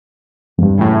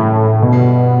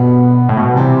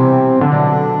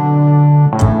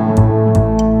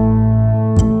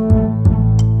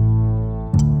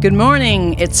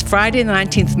morning, it's Friday the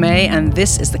 19th May and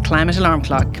this is the Climate Alarm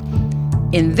Clock.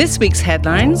 In this week's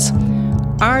headlines,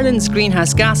 Ireland's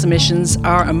greenhouse gas emissions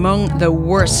are among the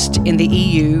worst in the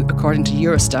EU according to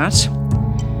Eurostat.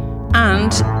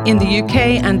 And in the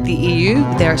UK and the EU,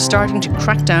 they are starting to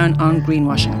crack down on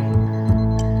greenwashing.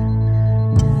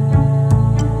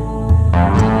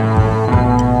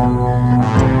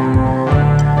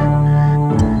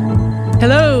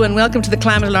 Hello and welcome to the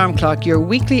Climate Alarm Clock, your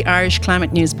weekly Irish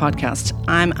climate news podcast.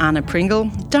 I'm Anna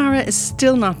Pringle. Dara is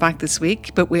still not back this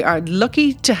week, but we are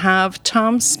lucky to have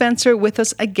Tom Spencer with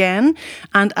us again.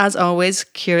 And as always,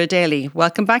 Ciara Daly.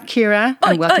 Welcome back, Ciara,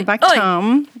 and welcome back,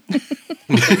 Tom.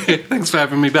 Thanks for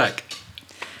having me back.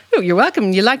 Oh, you're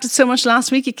welcome. You liked it so much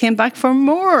last week, you came back for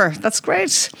more. That's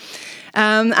great.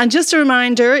 And just a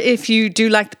reminder, if you do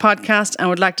like the podcast and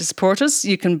would like to support us,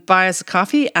 you can buy us a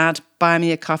coffee at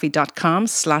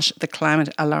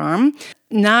buymeacoffee.com/theclimatealarm.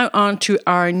 Now on to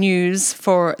our news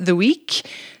for the week.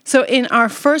 So in our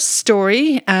first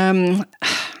story,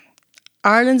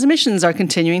 Ireland's emissions are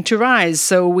continuing to rise.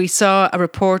 So we saw a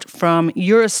report from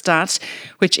Eurostat,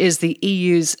 which is the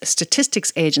EU's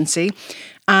statistics agency,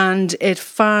 and it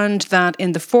found that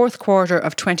in the fourth quarter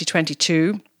of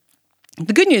 2022,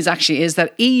 the good news actually is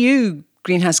that EU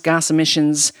greenhouse gas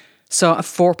emissions saw a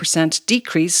 4%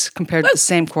 decrease compared to the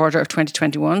same quarter of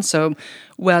 2021. So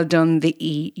well done, the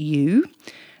EU.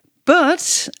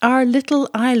 But our little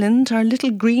island, our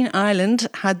little green island,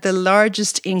 had the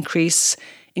largest increase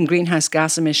in greenhouse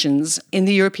gas emissions in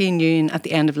the European Union at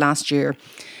the end of last year.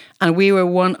 And we were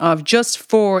one of just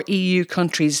 4 EU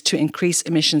countries to increase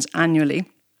emissions annually.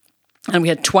 And we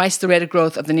had twice the rate of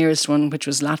growth of the nearest one, which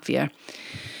was Latvia.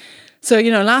 So,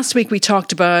 last week we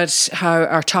talked about how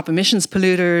our top emissions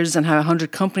polluters and how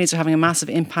 100 companies are having a massive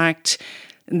impact.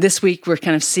 And this week we're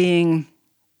kind of seeing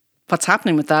what's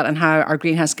happening with that and how our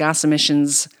greenhouse gas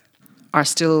emissions are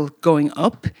still going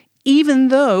up, even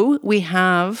though we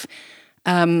have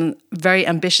very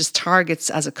ambitious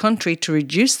targets as a country to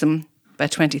reduce them by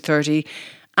 2030.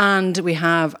 And we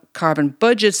have carbon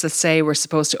budgets that say we're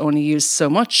supposed to only use so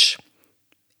much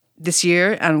this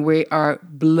year, and we are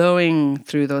blowing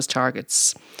through those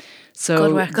targets. So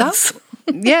good work, us.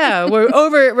 Yeah, we're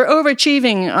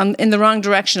overachieving in the wrong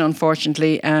direction,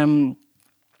 unfortunately. So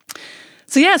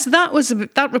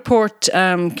that report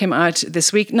came out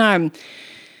this week. Now,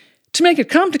 to make it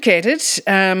complicated,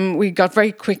 we got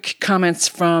very quick comments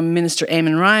from Minister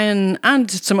Eamon Ryan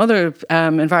and some other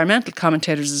environmental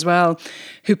commentators as well,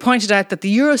 who pointed out that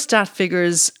the Eurostat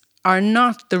figures are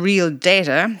not the real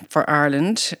data for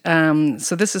Ireland.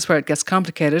 So this is where it gets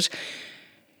complicated.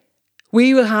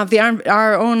 We will have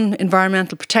our own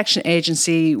Environmental Protection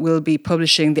Agency will be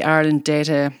publishing the Ireland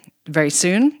data very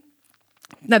soon.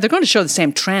 Now, they're going to show the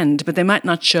same trend, but they might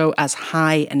not show as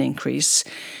high an increase.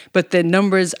 But the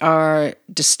numbers are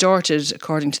distorted,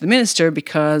 according to the minister,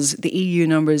 because the EU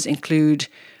numbers include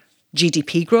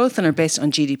GDP growth and are based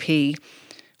on GDP,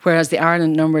 whereas the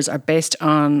Ireland numbers are based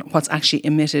on what's actually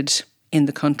emitted in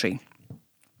the country.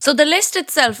 So the list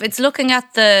itself, it's looking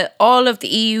at all of the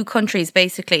EU countries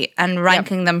basically and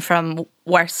ranking them from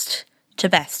worst to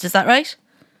best. Is that right?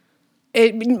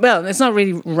 It's not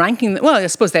really ranking. Well, I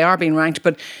suppose they are being ranked,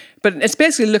 but it's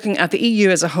basically looking at the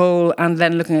EU as a whole and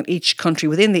then looking at each country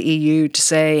within the EU to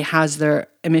say, has their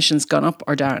emissions gone up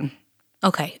or down?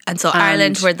 Okay, and so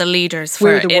Ireland were the leaders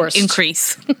for the worst.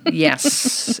 Increase.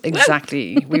 Yes,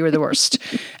 exactly. We were the worst.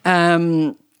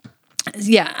 And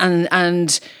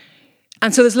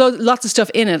so there's lots of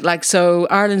stuff in it. Like, so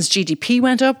Ireland's GDP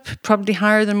went up, probably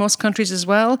higher than most countries as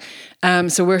well.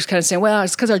 So we're kind of saying, well,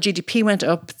 it's because our GDP went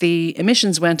up, the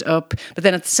emissions went up, but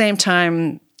then at the same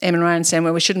time, Eamon Ryan saying,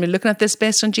 well, we shouldn't be looking at this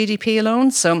based on GDP alone.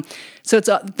 So it's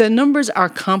the numbers are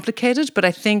complicated, but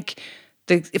I think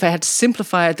if I had to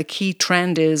simplify it, the key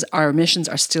trend is our emissions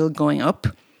are still going up.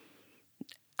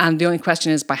 And the only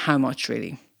question is by how much,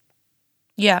 really.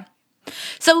 Yeah.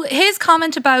 So his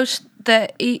comment about the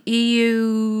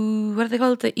EU, what do they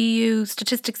call it? The EU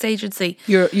Statistics Agency.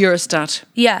 Eurostat.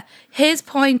 Yeah. His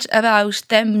point about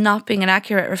them not being an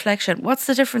accurate reflection. What's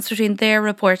the difference between their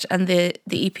report and the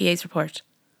EPA's report?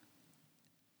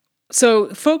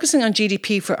 So focusing on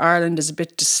GDP for Ireland is a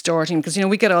bit distorting because,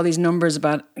 we get all these numbers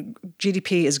about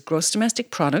GDP is gross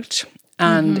domestic product.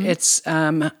 And it's,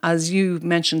 as you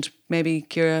mentioned, maybe,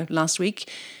 Ciara, last week,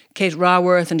 Kate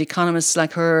Raworth and economists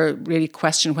like her really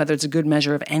question whether it's a good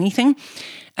measure of anything.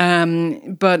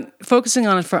 But focusing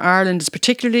on it for Ireland is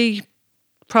particularly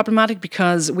problematic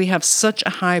because we have such a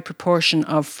high proportion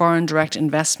of foreign direct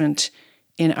investment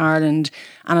in Ireland.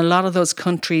 And a lot of those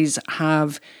countries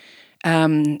have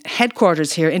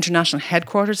headquarters here, international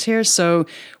headquarters here. So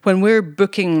when we're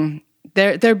booking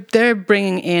they're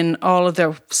bringing in all of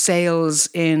their sales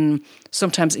in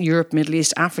sometimes Europe, Middle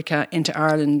East, Africa into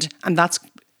Ireland, and that's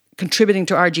contributing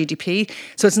to our GDP.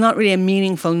 So it's not really a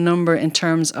meaningful number in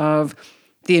terms of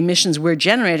the emissions we're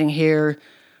generating here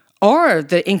or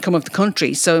the income of the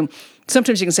country. So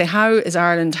sometimes you can say, how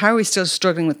are we still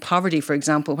struggling with poverty, for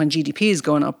example, when GDP is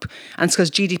going up? And it's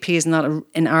because GDP is not,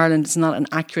 in Ireland, it's not an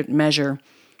accurate measure.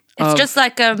 It's just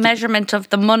like a measurement of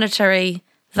the monetary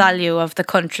value of the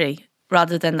country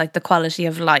rather than like the quality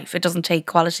of life. It doesn't take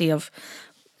quality of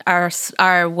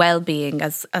our well-being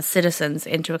as citizens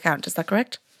into account. Is that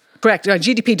correct? Correct.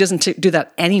 GDP doesn't do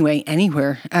that anyway,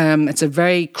 anywhere. It's a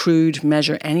very crude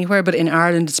measure anywhere, but in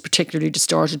Ireland it's particularly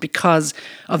distorted because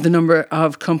of the number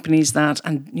of companies that,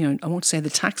 and I won't say the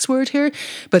tax word here,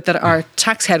 but that are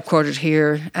tax headquartered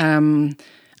here and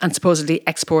supposedly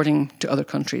exporting to other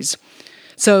countries.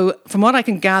 So from what I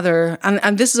can gather,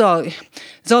 and this is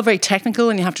it's all very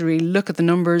technical and you have to really look at the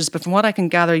numbers, but from what I can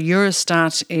gather,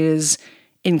 Eurostat is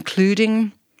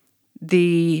including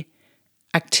the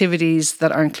activities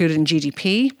that are included in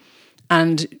GDP,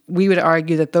 and we would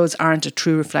argue that those aren't a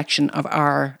true reflection of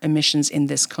our emissions in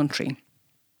this country.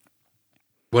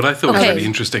 What I thought was really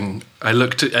interesting, I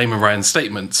looked at Eamon Ryan's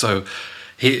statement. So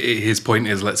his point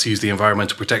is, let's use the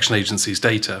Environmental Protection Agency's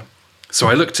data. So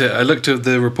I looked at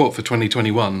the report for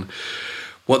 2021.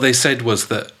 What they said was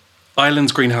that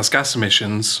Ireland's greenhouse gas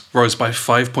emissions rose by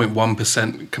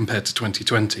 5.1% compared to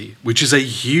 2020, which is a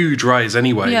huge rise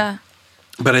anyway. Yeah.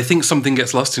 But I think something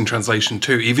gets lost in translation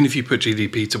too, even if you put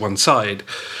GDP to one side,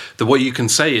 that what you can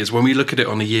say is when we look at it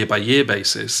on a year-by-year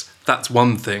basis, that's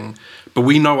one thing. But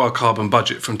we know our carbon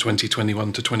budget from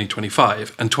 2021 to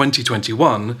 2025, and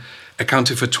 2021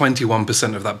 accounted for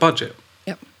 21% of that budget.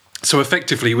 Yep. So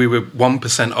effectively, we were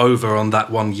 1% over on that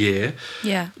 1 year,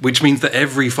 which means that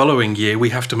every following year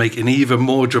we have to make an even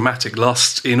more dramatic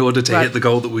loss in order to hit the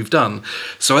goal that we've done.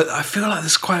 So I feel like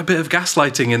there's quite a bit of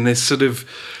gaslighting in this sort of,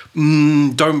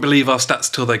 don't believe our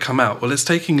stats till they come out. Well, it's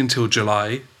taking until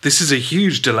July. This is a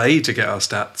huge delay to get our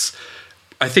stats.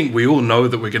 I think we all know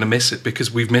that we're going to miss it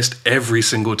because we've missed every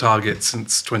single target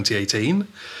since 2018.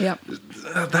 Yeah.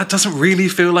 That doesn't really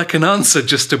feel like an answer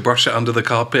just to brush it under the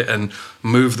carpet and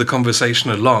move the conversation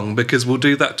along, because we'll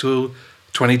do that till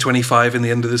 2025 in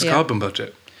the end of this carbon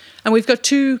budget. And we've got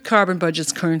 2 carbon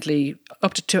budgets currently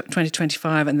up to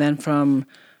 2025 and then from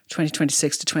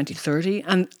 2026 to 2030.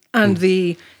 And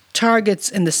the targets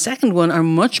in the second one are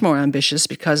much more ambitious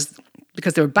because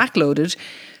they were backloaded.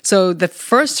 So the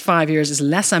first 5 years is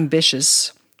less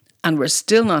ambitious and we're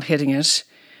still not hitting it.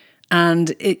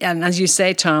 And as you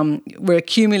say, Tom, we're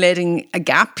accumulating a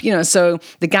gap, so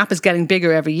the gap is getting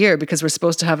bigger every year because we're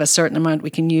supposed to have a certain amount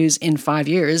we can use in 5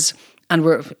 years, and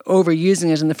we're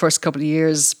overusing it in the first couple of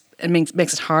years. It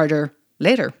makes it harder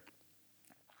later.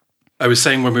 I was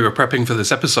saying when we were prepping for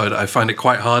this episode, I find it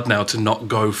quite hard now to not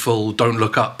go full don't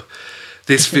look up.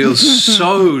 This feels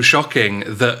so shocking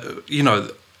that,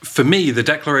 for me, the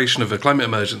declaration of a climate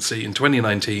emergency in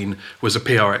 2019 was a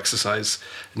PR exercise.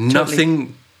 Totally.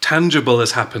 Nothing tangible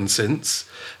has happened since.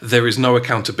 There is no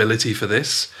accountability for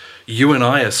this. You and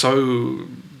I are so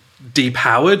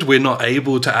depowered, we're not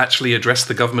able to actually address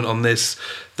the government on this.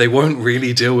 They won't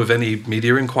really deal with any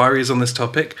media inquiries on this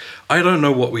topic. I don't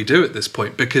know what we do at this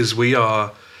point, because we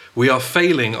are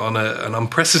failing on an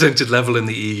unprecedented level in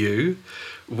the EU.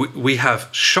 We have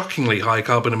shockingly high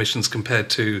carbon emissions compared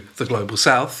to the global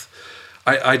south.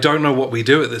 I don't know what we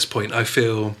do at this point. I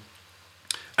feel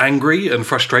angry and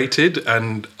frustrated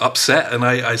and upset, and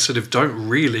I sort of don't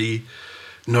really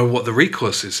know what the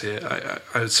recourse is here.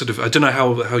 I don't know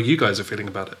how you guys are feeling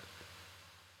about it.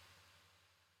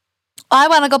 I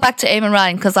want to go back to Eamon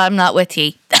Ryan because I'm not with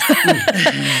you.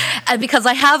 And because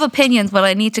I have opinions, but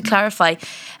I need to clarify.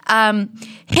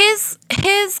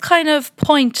 His kind of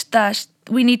point that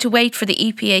we need to wait for the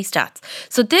EPA stats.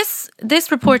 So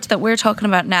this report that we're talking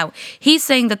about now, he's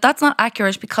saying that that's not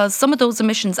accurate because some of those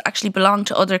emissions actually belong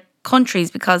to other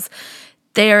countries because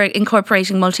they are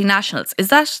incorporating multinationals. Is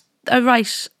that a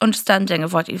right understanding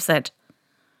of what you've said?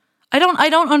 I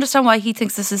don't understand why he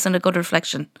thinks this isn't a good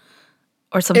reflection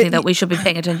or something that we should be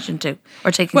paying attention to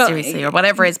or taking seriously or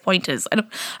whatever his point is. I don't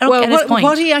get his point.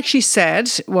 What he actually said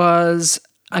was,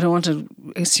 I don't want to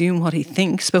assume what he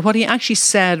thinks, but what he actually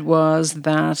said was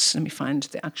that, let me find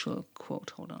the actual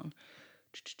quote, hold on.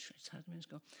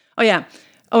 A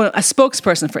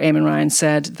spokesperson for Eamon Ryan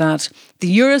said that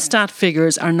the Eurostat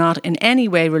figures are not in any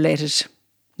way related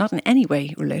not in any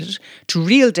way related, to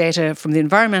real data from the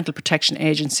Environmental Protection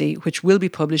Agency, which will be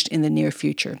published in the near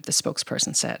future, the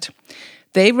spokesperson said.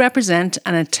 They represent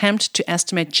an attempt to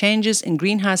estimate changes in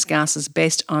greenhouse gases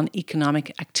based on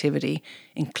economic activity,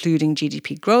 including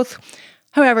GDP growth.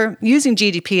 However, using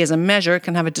GDP as a measure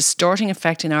can have a distorting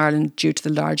effect in Ireland due to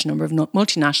the large number of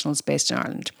multinationals based in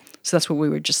Ireland. So that's what we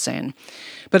were just saying.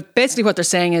 But basically what they're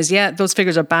saying is, yeah, those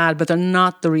figures are bad, but they're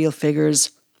not the real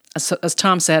figures. As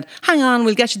Tom said, hang on,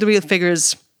 we'll get you the real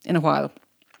figures in a while.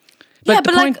 But Yeah,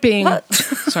 the but point like, being... what?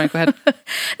 Sorry, go ahead.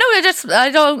 No,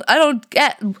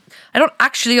 I don't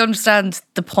actually understand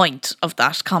the point of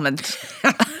that comment.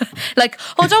 Like,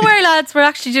 oh, don't worry, lads, we're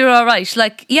actually doing all right.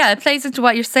 Like, yeah, it plays into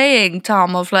what you're saying,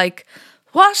 Tom, of like,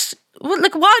 what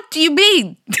do you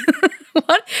mean?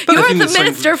 What? You're the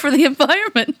minister for the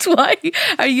environment. Why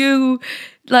are you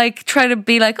like trying to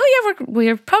be like, oh yeah,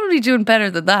 we're probably doing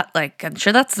better than that? Like, I'm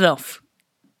sure that's enough.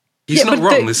 He's not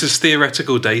wrong. This is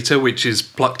theoretical data which is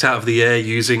plucked out of the air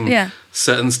using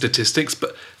certain statistics,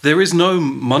 but there is no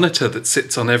monitor that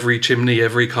sits on every chimney,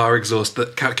 every car exhaust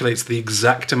that calculates the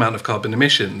exact amount of carbon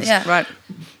emissions. Yeah, right.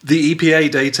 The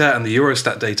EPA data and the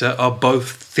Eurostat data are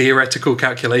both theoretical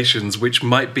calculations which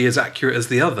might be as accurate as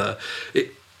the other.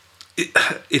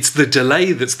 It's the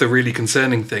delay that's the really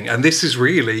concerning thing. And this is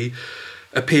really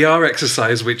a PR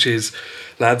exercise, which is,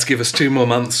 lads, give us 2 more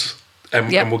months and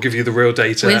we'll give you the real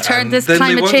data. We'll turn this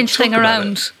climate change thing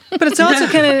around. But it's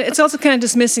also kind of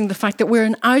dismissing the fact that we're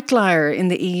an outlier in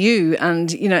the EU, and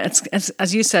you know, it's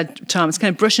as you said, Tom, it's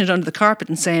kind of brushing it under the carpet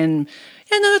and saying,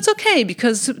 yeah, no, it's okay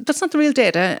because that's not the real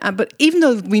data. But even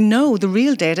though we know the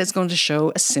real data is going to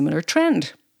show a similar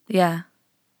trend. Yeah.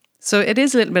 So it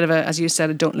is a little bit of a, as you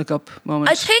said, a don't look up moment.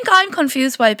 I think I'm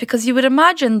confused by it because you would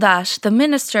imagine that the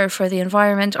Minister for the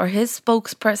Environment or his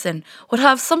spokesperson would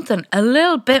have something a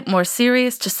little bit more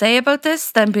serious to say about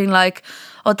this than being like,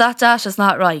 oh, that data's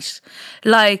not right.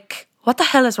 Like, what the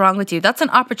hell is wrong with you? That's an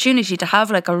opportunity to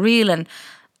have like a real and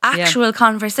actual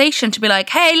conversation to be like,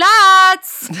 hey,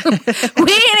 lads,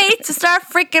 we need to start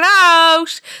freaking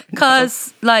out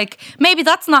because like maybe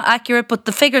that's not accurate, but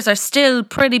the figures are still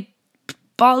pretty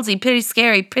ballsy, pretty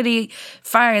scary, pretty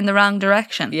far in the wrong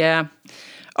direction. Yeah.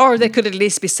 Or they could at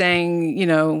least be saying, you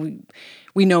know,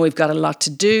 we know we've got a lot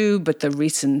to do, but the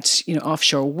recent, you know,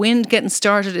 offshore wind getting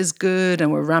started is good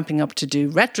and we're ramping up to do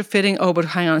retrofitting. Oh, but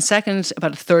hang on a second,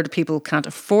 about a third of people can't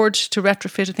afford to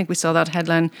retrofit. I think we saw that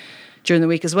headline during the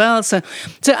week as well. So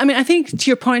I mean, I think to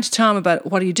your point, Tom, about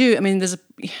what do you do? I mean,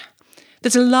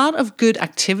 there's a lot of good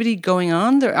activity going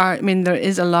on. There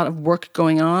is a lot of work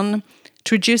going on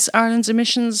to reduce Ireland's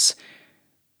emissions,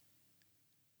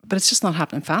 but it's just not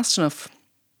happening fast enough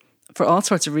for all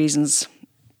sorts of reasons.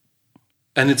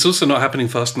 And it's also not happening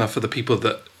fast enough for the people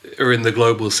that are in the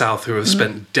global south who have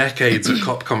spent decades at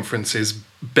COP conferences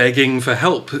begging for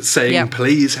help, saying,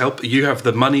 please help. You have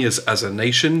the money as a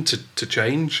nation to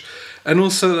change. And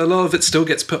also a lot of it still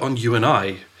gets put on you and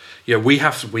I. Yeah, we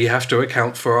have to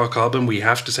account for our carbon. We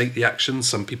have to take the action.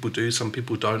 Some people do, some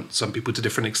people don't, some people to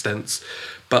different extents.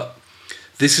 But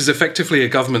this is effectively a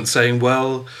government saying,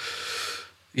 well,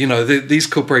 you know, these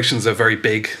corporations are very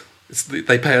big.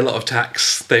 They pay a lot of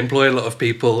tax. They employ a lot of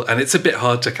people. And it's a bit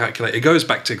hard to calculate. It goes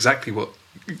back to exactly what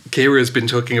Kira has been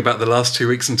talking about the last 2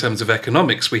 weeks in terms of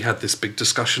economics. We had this big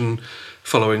discussion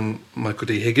following Michael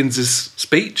D. Higgins'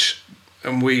 speech.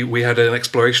 And we had an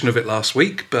exploration of it last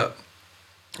week. But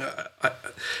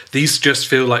these just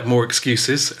feel like more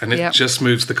excuses, and it just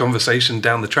moves the conversation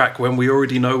down the track when we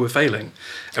already know we're failing.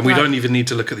 And we don't even need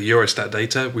to look at the Eurostat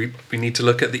data. We need to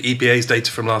look at the EPA's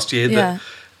data from last year that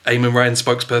Eamon Ryan's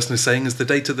spokesperson is saying is the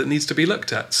data that needs to be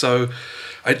looked at. So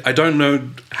I don't know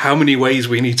how many ways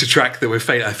we need to track that we're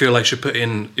failing. I feel I should put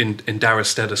in Dara's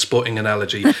stead a sporting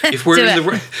analogy. If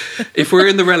we're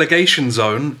in the relegation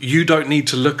zone, you don't need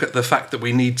to look at the fact that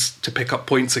we need to pick up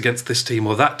points against this team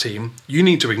or that team. You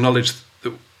need to acknowledge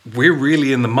that we're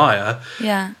really in the mire,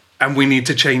 and we need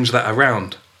to change that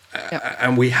around.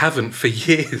 And we haven't for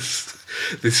years.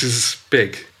 This is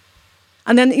big.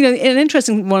 And then, you know, an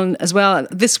interesting one as well,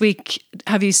 this week,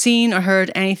 have you seen or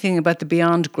heard anything about the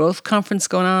Beyond Growth conference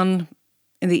going on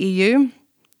in the EU,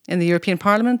 in the European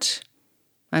Parliament?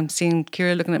 I'm seeing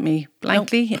Kira looking at me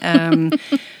blankly. Nope.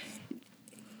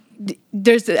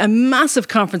 There's a massive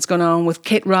conference going on with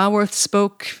Kate Raworth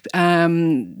spoke,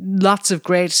 lots of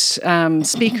great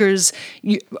speakers.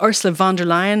 Ursula von der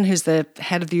Leyen, who's the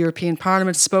head of the European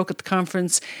Parliament, spoke at the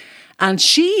conference. And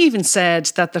she even said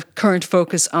that the current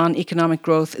focus on economic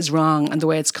growth is wrong and the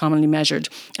way it's commonly measured.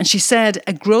 And she said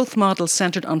a growth model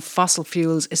centred on fossil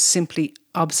fuels is simply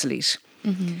obsolete.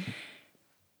 Mm-hmm.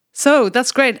 So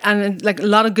that's great. And like a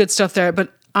lot of good stuff there.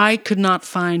 But I could not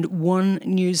find one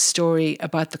news story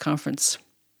about the conference.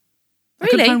 I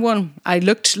Really? couldn't find one. I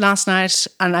looked last night,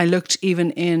 and I looked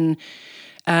even in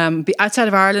outside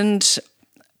of Ireland.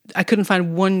 I couldn't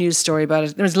find one news story about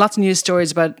it. There was lots of news stories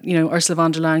about, Ursula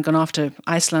von der Leyen going off to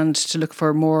Iceland to look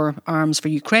for more arms for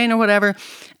Ukraine or whatever.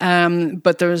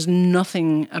 But there was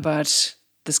nothing about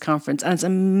this conference. And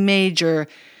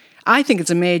I think it's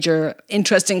a major,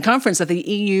 interesting conference that the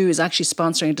EU is actually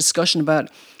sponsoring a discussion about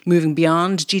moving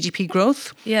beyond GDP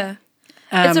growth. Yeah.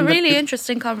 It's a really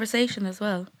interesting conversation as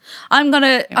well. I'm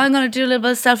gonna do a little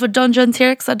bit of self-indulgence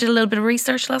here because I did a little bit of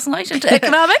research last night into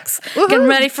economics, getting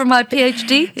ready for my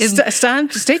PhD.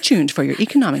 Stay tuned for your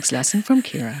economics lesson from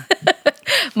Ciara.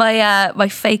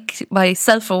 my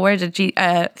self-awarded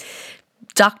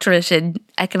doctorate in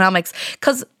economics,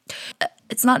 because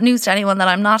it's not news to anyone that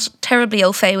I'm not terribly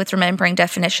au fait with remembering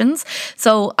definitions.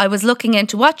 So I was looking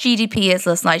into what GDP is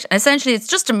last night, and essentially it's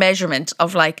just a measurement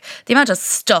of like the amount of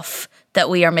stuff that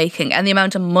we are making and the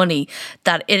amount of money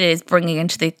that it is bringing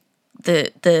into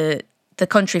the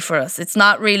country for us. It's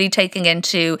not really taking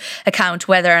into account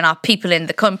whether or not people in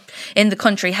the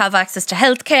country have access to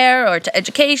healthcare or to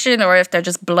education, or if they're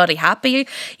just bloody happy.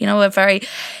 A very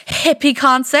hippie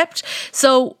concept.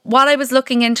 So what I was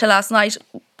looking into last night,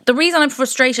 the reason I'm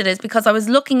frustrated is because I was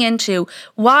looking into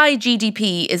why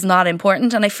GDP is not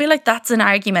important, and I feel like that's an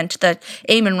argument that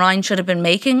Eamon Ryan should have been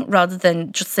making rather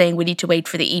than just saying we need to wait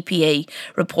for the EPA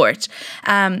report.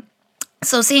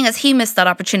 So seeing as he missed that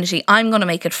opportunity, I'm going to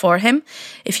make it for him,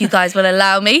 if you guys will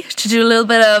allow me to do a little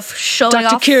bit of showing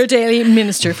Dr. off. Ciara Daly,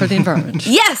 Minister for the Environment.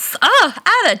 Yes!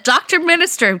 Anna, Dr.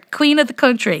 Minister, Queen of the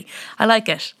country. I like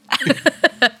it.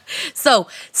 So,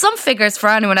 some figures for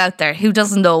anyone out there who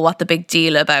doesn't know what the big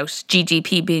deal about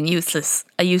GDP being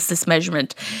a useless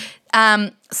measurement.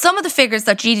 Some of the figures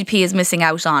that GDP is missing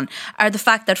out on are the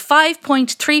fact that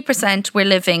 5.3% were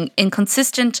living in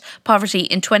consistent poverty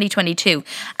in 2022,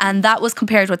 and that was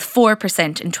compared with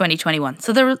 4% in 2021.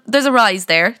 So there's a rise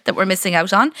there that we're missing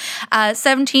out on.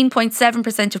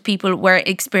 17.7% of people were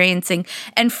experiencing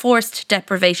enforced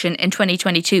deprivation in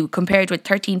 2022, compared with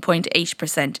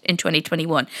 13.8% in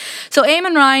 2021. So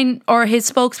Eamon Ryan, or his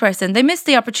spokesperson, they missed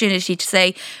the opportunity to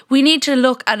say we need to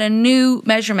look at a new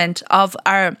measurement of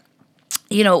our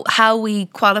how we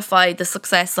qualify the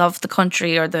success of the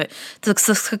country or the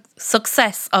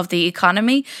success of the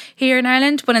economy here in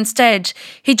Ireland. But instead,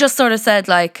 he just sort of said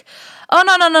like, oh,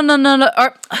 no,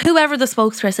 or whoever the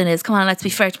spokesperson is, come on, let's be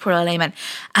fair to poor old Eamon.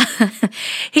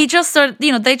 He just sort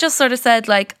of, they just sort of said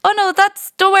like, oh no,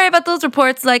 don't worry about those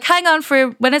reports. Like, hang on for,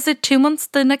 when is it, 2 months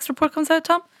the next report comes out,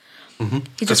 Tom?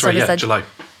 Mm-hmm. That's right, yeah, July.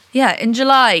 Yeah, in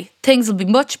July, things will be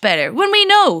much better, when we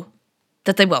know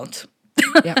that they won't.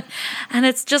 Yeah. And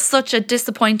it's just such a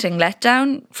disappointing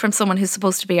letdown from someone who's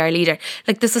supposed to be our leader.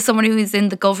 Like, this is someone who is in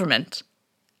the government,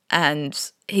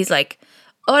 and he's like,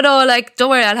 oh no, like, don't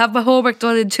worry, I'll have my homework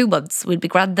done in 2 months, we'll be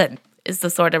grand then, is the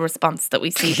sort of response that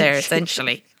we see there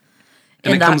essentially.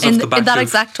 And in that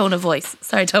exact tone of voice.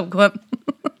 Sorry, Tom, go on.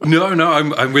 No,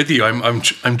 I'm with you.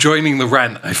 I'm joining the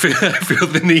rant. I feel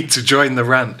the need to join the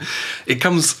rant. It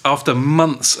comes after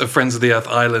months of Friends of the Earth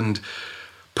Ireland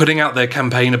putting out their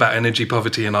campaign about energy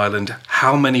poverty in Ireland.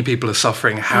 How many people are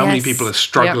suffering? How many people are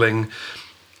struggling? Yep.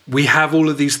 We have all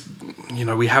of these,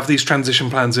 we have these transition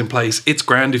plans in place. It's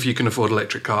grand if you can afford an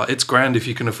electric car. It's grand if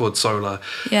you can afford solar.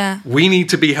 Yeah. We need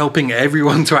to be helping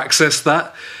everyone to access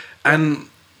that. And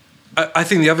I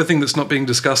think the other thing that's not being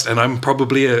discussed, and I'm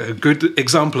probably a good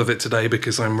example of it today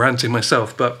because I'm ranting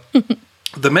myself, but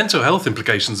the mental health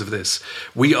implications of this.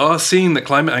 We are seeing that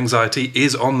climate anxiety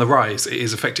is on the rise. It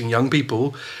is affecting young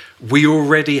people. We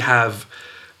already have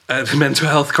a mental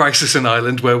health crisis in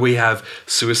Ireland where we have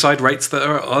suicide rates that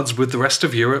are at odds with the rest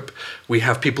of Europe. We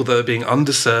have people that are being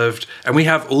underserved, and we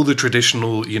have all the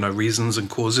traditional, reasons and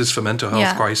causes for mental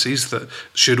health crises that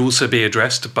should also be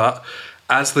addressed. But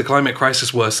as the climate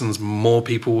crisis worsens, more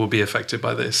people will be affected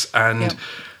by this. And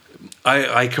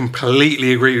I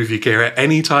completely agree with you, Ciara.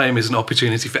 Any time is an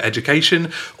opportunity for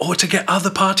education or to get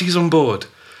other parties on board.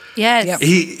 Yes. Yep.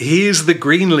 He is the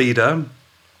Green leader.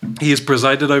 He has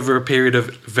presided over a period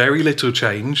of very little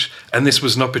change, and this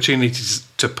was an opportunity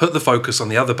to put the focus on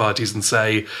the other parties and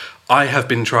say, I have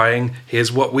been trying,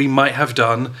 here's what we might have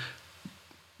done.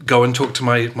 Go and talk to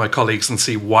my colleagues and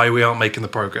see why we aren't making the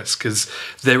progress, because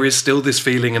there is still this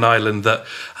feeling in Ireland that,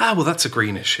 that's a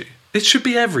Green issue. It should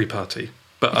be every party.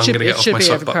 But I'm going to get off my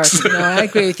soapbox. No, I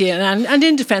agree with you. And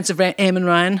in defence of Eamon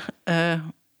Ryan.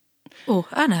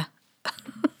 Anna.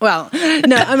 Well,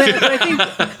 no, I mean, I think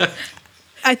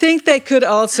I think they could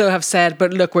also have said,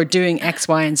 but look, we're doing X,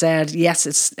 Y, and Z. Yes,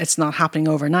 it's not happening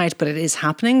overnight, but it is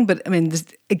happening. But I mean,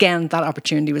 again, that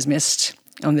opportunity was missed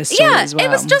on this story as well. It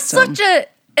was just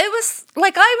it was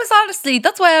like, I was honestly,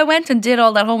 that's why I went and did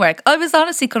all that homework. I was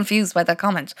honestly confused by that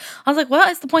comment. I was like, what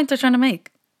is the point they're trying to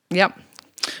make? Yep.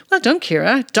 Well done,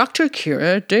 Ciara. Dr.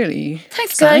 Ciara Daly.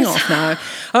 Thanks, Signing guys. off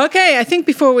now. Okay, I think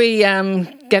before we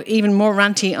get even more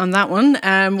ranty on that one,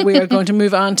 we are going to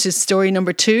move on to story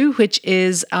number 2, which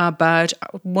is about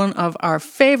one of our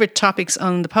favourite topics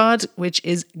on the pod, which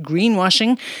is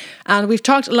greenwashing. And we've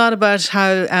talked a lot about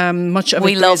how much of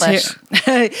We love it.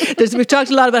 We've talked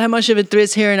a lot about how much of it there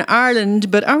is here in Ireland,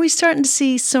 but are we starting to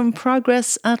see some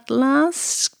progress at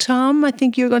last? Tom, I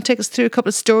think you're going to take us through a couple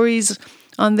of stories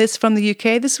on this from the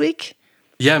UK this week.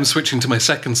 Yeah, I'm switching to my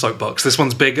second soapbox. This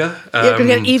one's bigger. You're going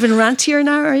to get even rantier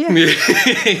now, are you?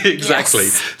 Exactly.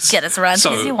 Yes. Get as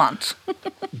ranty as you want.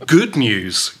 Good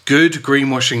news, good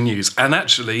greenwashing news. And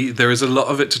actually, there is a lot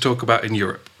of it to talk about in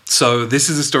Europe. So this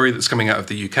is a story that's coming out of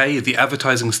the UK. The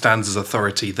Advertising Standards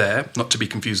Authority there, not to be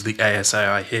confused with the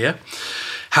ASAI here,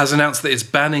 has announced that it's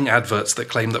banning adverts that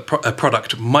claim that a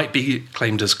product might be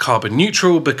claimed as carbon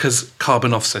neutral because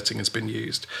carbon offsetting has been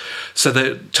used. So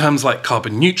the terms like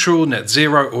carbon neutral, net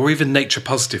zero, or even nature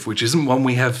positive, which isn't one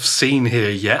we have seen here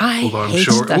yet, although I'm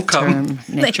sure it will come. Term,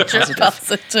 nature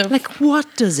positive. Like,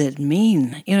 what does it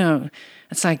mean? You know,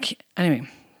 it's like, anyway.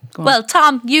 Go on. Well,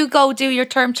 Tom, you go do your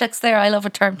term checks there. I love a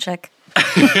term check.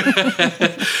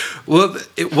 Well,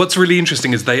 what's really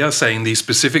interesting is they are saying these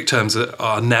specific terms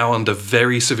are now under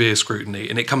very severe scrutiny,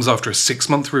 and it comes after a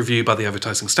 6-month review by the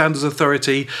Advertising Standards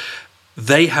Authority.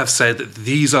 They have said that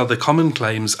these are the common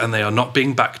claims and they are not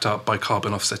being backed up by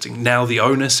carbon offsetting. Now the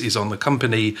onus is on the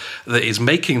company that is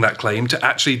making that claim to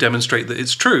actually demonstrate that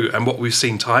it's true. And what we've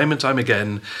seen time and time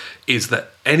again is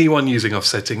that anyone using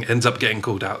offsetting ends up getting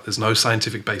called out. There's no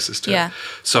scientific basis to it.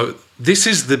 So this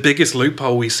is the biggest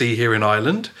loophole we see here in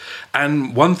Ireland.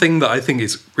 And one thing that I think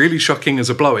is really shocking as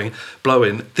a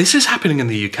blow-in, this is happening in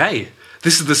the UK.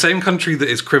 This is the same country that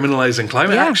is criminalising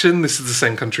climate action. This is the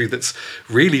same country that's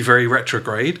really very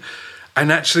retrograde.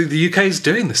 And actually the UK is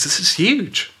doing this. This is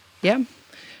huge. Yeah.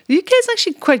 The UK is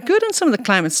actually quite good on some of the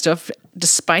climate stuff,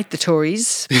 despite the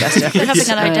Tories. They're having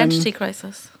an identity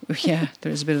crisis. Yeah,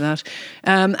 there is a bit of that.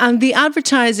 And the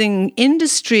advertising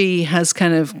industry has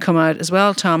kind of come out as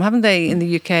well, Tom, haven't they, in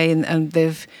the UK? And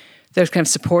they're kind of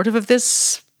supportive of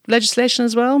this legislation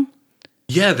as well?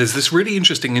 Yeah, there's this really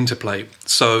interesting interplay.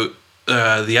 So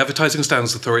the Advertising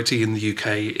Standards Authority in the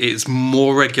UK is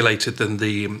more regulated than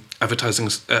the Advertising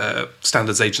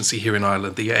Standards Agency here in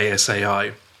Ireland, the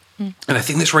ASAI. And I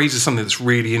think this raises something that's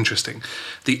really interesting.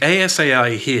 The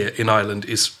ASAI here in Ireland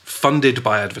is funded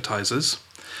by advertisers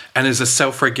and is a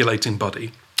self-regulating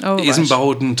body. Oh, it isn't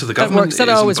beholden to the government. That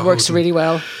always works really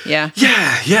well. Yeah.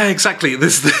 Yeah, exactly.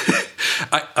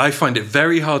 I find it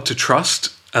very hard to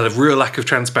trust and a real lack of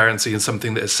transparency in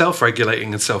something that is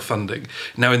self-regulating and self-funding.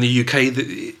 Now, in the UK,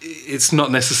 it's not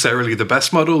necessarily the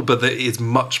best model, but it is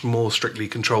much more strictly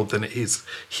controlled than it is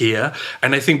here.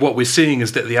 And I think what we're seeing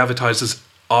is that the advertisers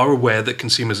are aware that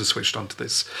consumers are switched onto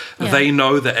this. Yeah. They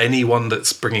know that anyone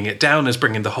that's bringing it down is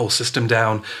bringing the whole system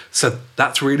down. So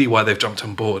that's really why they've jumped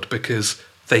on board, because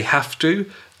they have to,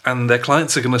 and their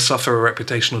clients are going to suffer a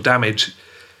reputational damage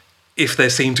if they're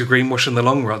seen to greenwash in the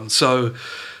long run. So,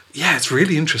 yeah, it's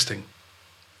really interesting.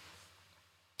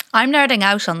 I'm nerding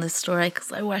out on this story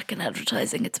because I work in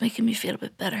advertising. It's making me feel a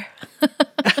bit better.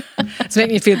 It's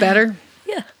making you feel better?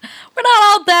 Yeah. We're not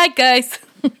all bad, guys.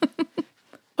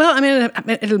 Well, I mean,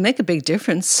 it'll make a big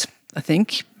difference, I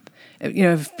think. You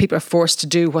know, if people are forced to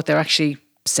do what they're actually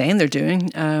saying they're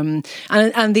doing. And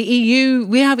the EU,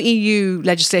 we have EU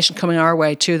legislation coming our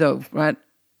way too, though, right?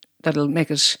 That'll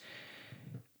make it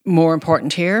more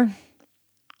important here.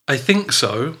 I think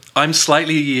so. I'm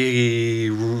slightly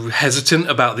hesitant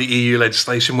about the EU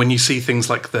legislation when you see things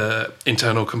like the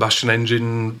internal combustion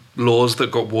engine laws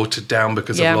that got watered down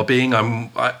because of lobbying.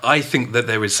 I think that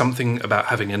there is something about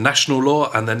having a national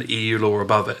law and then EU law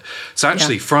above it. So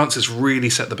actually, France has really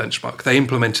set the benchmark. They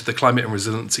implemented the climate and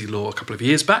resiliency law a couple of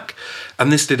years back,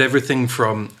 and this did everything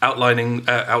from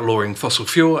outlawing fossil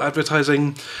fuel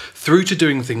advertising through to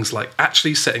doing things like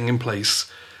actually setting in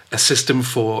place a system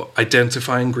for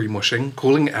identifying greenwashing,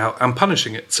 calling it out and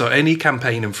punishing it. So any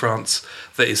campaign in France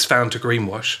that is found to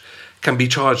greenwash can be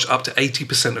charged up to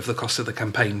 80% of the cost of the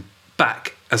campaign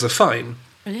back as a fine.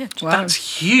 Brilliant. Wow.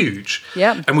 That's huge.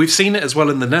 Yeah. And we've seen it as well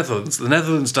in the Netherlands. The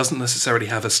Netherlands doesn't necessarily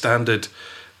have a standard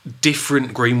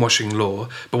different greenwashing law,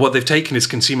 but what they've taken is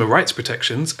consumer rights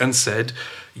protections and said,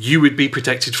 you would be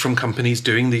protected from companies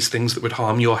doing these things that would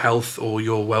harm your health or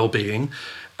your well-being,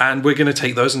 and we're going to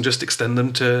take those and just extend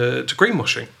them to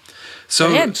greenwashing. So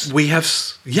Brilliant. we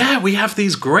have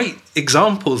these great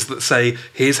examples that say,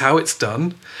 here's how it's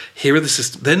done. Here are the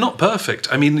systems. They're not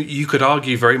perfect. I mean, you could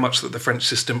argue very much that the French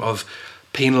system of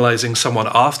penalising someone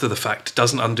after the fact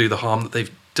doesn't undo the harm that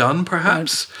they've done,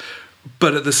 perhaps. Right.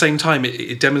 But at the same time,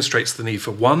 it demonstrates the need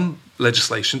for, one,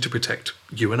 legislation to protect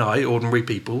you and I, ordinary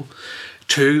people.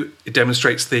 Two, it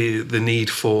demonstrates the need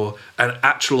for an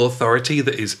actual authority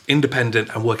that is independent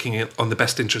and working on the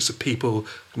best interests of people,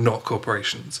 not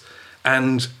corporations.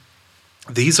 And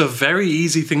these are very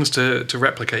easy things to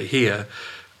replicate here.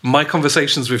 My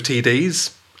conversations with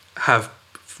TDs have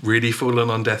really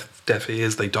fallen on deaf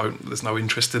ears. There's no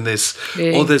interest in this.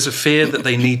 Really? Or there's a fear that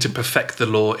they need to perfect the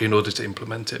law in order to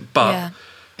implement it. But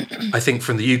I think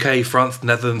from the UK, France,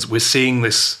 Netherlands, we're seeing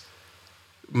this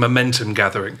momentum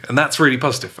gathering. And that's really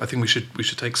positive. I think we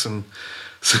should take some...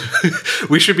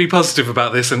 we should be positive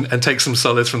about this and take some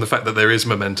solace from the fact that there is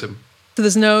momentum.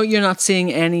 So you're not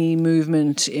seeing any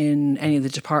movement in any of the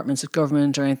departments of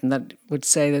government or anything that would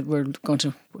say that we're going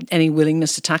to, any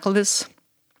willingness to tackle this?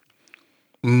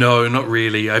 No, not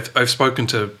really. I've spoken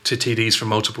to TDs from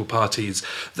multiple parties.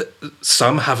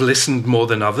 Some have listened more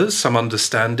than others. Some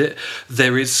understand it.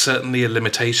 There is certainly a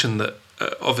limitation that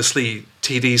obviously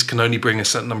TDs can only bring a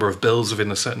certain number of bills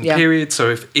within a certain period.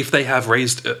 So if they have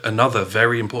raised another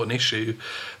very important issue,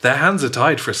 their hands are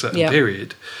tied for a certain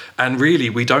period. And really,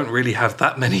 we don't really have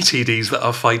that many TDs that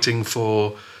are fighting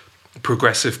for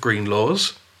progressive green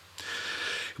laws.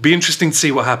 It'll be interesting to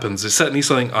see what happens. It's certainly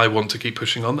something I want to keep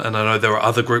pushing on, and I know there are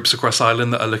other groups across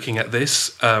Ireland that are looking at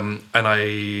this, and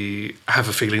I have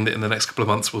a feeling that in the next couple of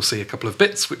months we'll see a couple of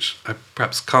bits, which I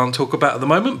perhaps can't talk about at the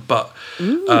moment, but...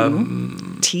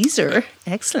 teaser.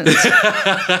 Excellent.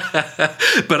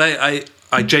 But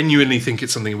I genuinely think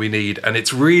it's something we need, and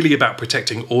it's really about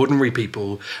protecting ordinary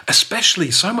people,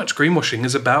 especially so much greenwashing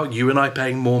is about you and I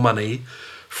paying more money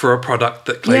for a product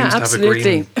that claims to have a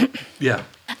green... Yeah.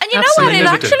 And you know what? It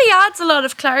actually adds a lot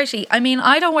of clarity. I mean,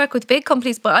 I don't work with big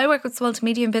companies, but I work with small to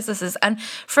medium businesses. And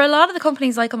for a lot of the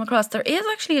companies I come across, there is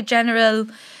actually a general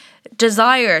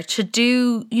desire to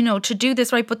do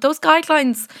this right. But those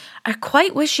guidelines are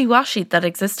quite wishy-washy that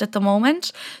exist at the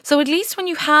moment. So at least when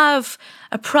you have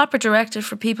a proper directive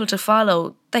for people to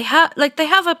follow, they have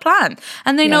a plan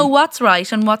and they know what's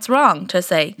right and what's wrong to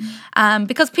say.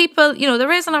 Because people,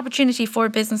 there is an opportunity for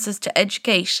businesses to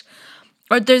educate,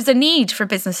 or there's a need for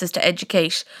businesses to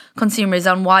educate consumers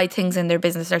on why things in their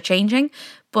business are changing.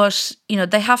 But,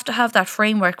 they have to have that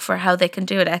framework for how they can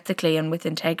do it ethically and with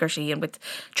integrity and with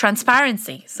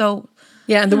transparency. So,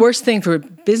 yeah, and the worst thing for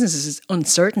businesses is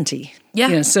uncertainty.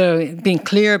 Yeah. So being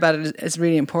clear about it is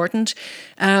really important.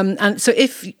 And so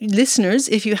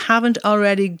if you haven't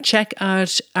already, check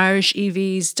out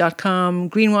irishevs.com,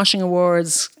 Greenwashing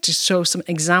Awards, to show some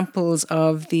examples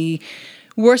of the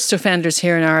worst offenders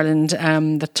here in Ireland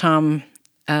that Tom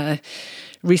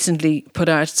recently put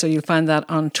out. So you'll find that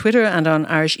on Twitter and on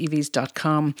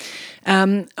irishevs.com.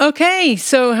 Okay,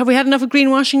 so have we had enough of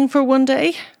greenwashing for one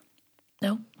day?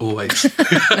 No. Always.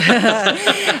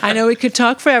 I know we could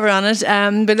talk forever on it,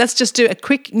 but let's just do a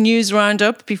quick news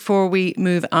roundup before we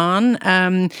move on.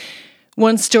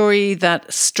 One story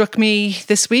that struck me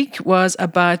this week was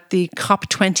about the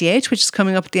COP28, which is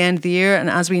coming up at the end of the year. And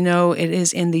as we know, it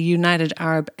is in the United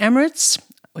Arab Emirates,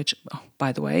 which,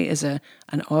 by the way, is an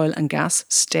oil and gas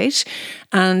state.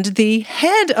 And the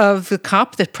head of the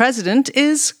COP, the president,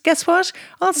 is, guess what?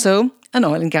 Also an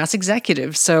oil and gas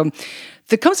executive. So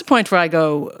there comes a point where I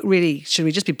go, really, should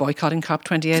we just be boycotting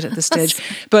COP28 at this stage?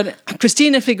 But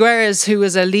Cristina Figueres, who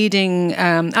was a leading,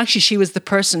 actually she was the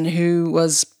person who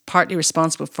was partly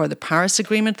responsible for the Paris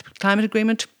Agreement, the climate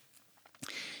agreement.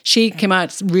 She came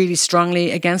out really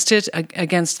strongly against it,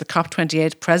 against the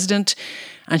COP28 president.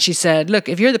 And she said, look,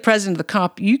 if you're the president of the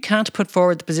COP, you can't put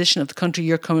forward the position of the country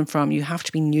you're coming from. You have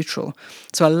to be neutral.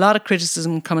 So a lot of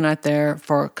criticism coming out there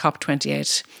for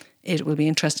COP28. It will be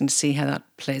interesting to see how that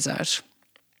plays out.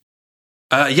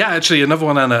 Actually, another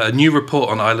one, Anna, a new report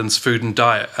on Ireland's food and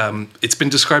diet. It's been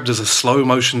described as a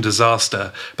slow-motion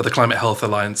disaster by the Climate Health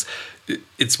Alliance.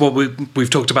 It's what we've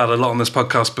talked about a lot on this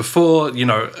podcast before,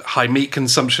 high meat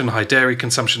consumption, high dairy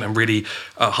consumption, and really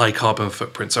high carbon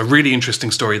footprint. So a really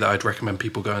interesting story that I'd recommend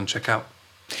people go and check out.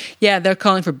 Yeah, they're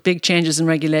calling for big changes in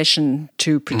regulation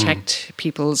to protect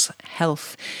people's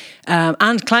health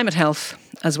and climate health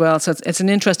as well. So it's an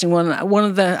interesting one.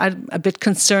 I'm a bit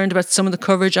concerned about some of the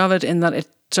coverage of it, in that it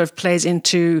sort of plays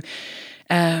into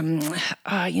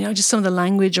just some of the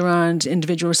language around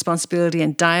individual responsibility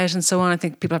and diet and so on. I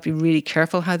think people have to be really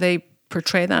careful how they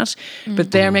portray that.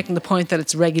 But they're making the point that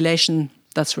it's regulation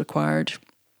that's required.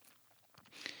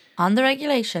 On the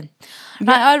regulation.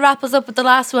 Right, I'll wrap us up with the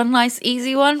last one. Nice,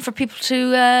 easy one for people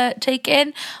to take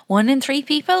in. 1 in 3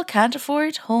 people can't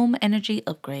afford home energy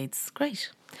upgrades.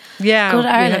 Great. Yeah. Go to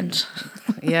Ireland.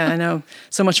 Yeah, I know.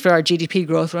 So much for our GDP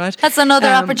growth, right? That's another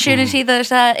opportunity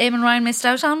that Eamon Ryan missed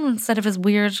out on instead of his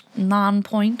weird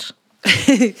non-point.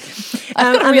 I've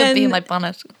got a real bee in my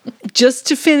bonnet. Just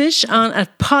to finish on a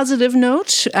positive note,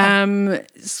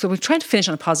 so we're trying to finish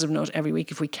on a positive note every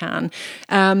week if we can.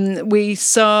 We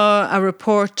saw a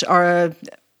report,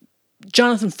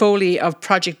 Jonathan Foley of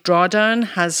Project Drawdown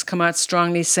has come out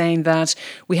strongly saying that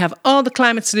we have all the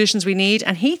climate solutions we need,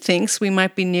 and he thinks we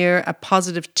might be near a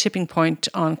positive tipping point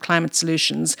on climate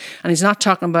solutions. And he's not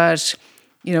talking about,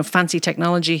 fancy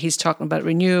technology. He's talking about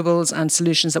renewables and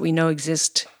solutions that we know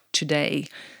exist today.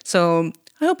 So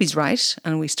I hope he's right,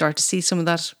 and we start to see some of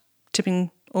that tipping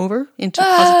over into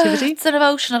positivity. It's an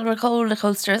emotional roller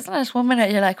coaster, isn't it? 1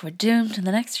 minute you're like, we're doomed, and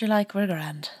the next you're like, we're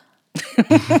grand.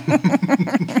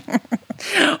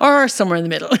 Or somewhere in the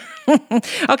middle.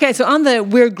 Okay, so on the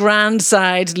we're grand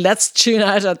side, let's tune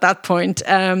out at that point.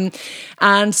 And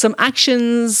some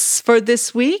actions for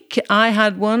this week. I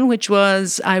had one, which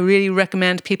was I really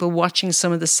recommend people watching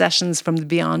some of the sessions from the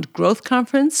Beyond Growth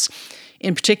Conference.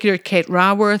 In particular, Kate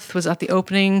Raworth was at the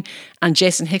opening and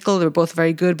Jason Hickel. They were both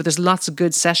very good, but there's lots of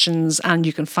good sessions and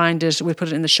you can find it. We'll put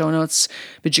it in the show notes,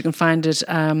 but you can find it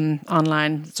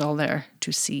online. It's all there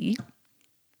to see.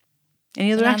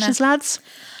 Any other actions, lads?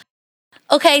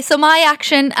 Okay, so my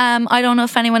action, I don't know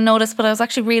if anyone noticed, but I was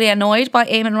actually really annoyed by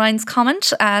Eamon Ryan's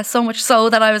comment, so much so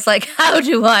that I was like, how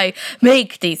do I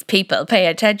make these people pay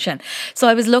attention? So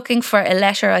I was looking for a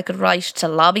letter I could write to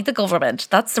lobby the government.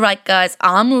 That's right, guys,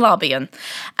 I'm lobbying.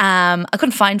 I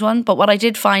couldn't find one, but what I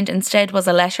did find instead was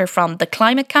a letter from the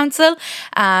Climate Council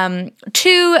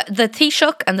to the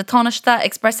Taoiseach and the Taoiseach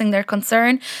expressing their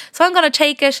concern. So I'm going to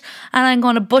take it and I'm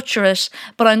going to butcher it,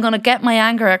 but I'm going to get my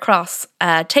anger across,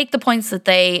 take the points that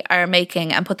they are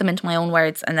making and put them into my own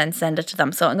words and then send it to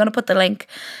them. So I'm going to put the link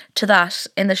to that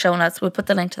in the show notes. We'll put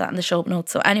the link to that in the show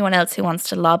notes so anyone else who wants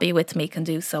to lobby with me can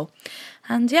do so.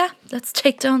 And yeah, let's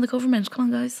take down the government. Come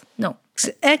on, guys. No.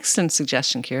 Excellent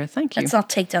suggestion, Ciara. Thank you. Let's not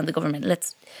take down the government.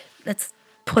 Let's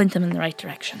point them in the right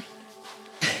direction.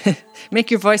 Make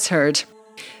your voice heard.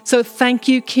 So thank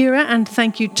you, Ciara, and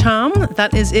thank you, Tom.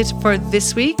 That is it for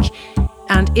this week.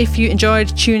 And if you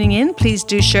enjoyed tuning in, please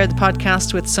do share the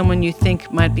podcast with someone you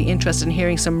think might be interested in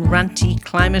hearing some ranty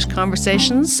climate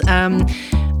conversations.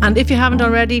 And if you haven't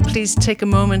already, please take a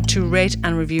moment to rate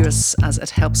and review us as it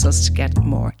helps us to get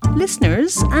more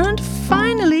listeners. And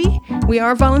finally, we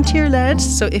are volunteer-led.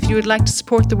 So if you would like to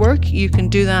support the work, you can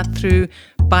do that through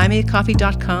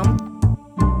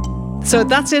buymeacoffee.com. So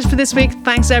that's it for this week.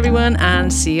 Thanks, everyone,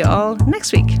 and see you all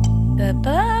next week.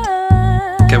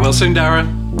 Goodbye. Get well soon, Dara.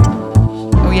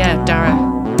 Oh yeah, Dara.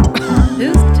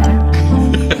 Who's Dara?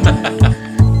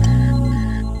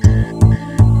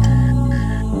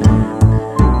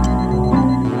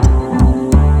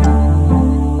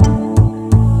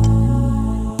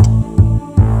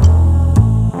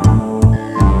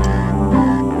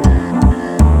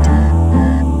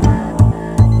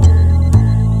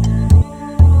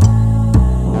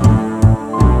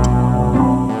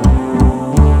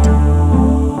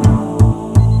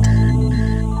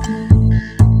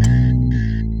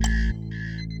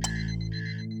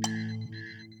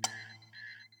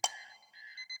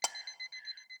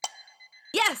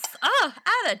 Yes. Oh,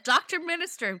 Anna, Dr.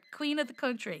 Minister, Queen of the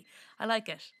country. I like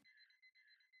it.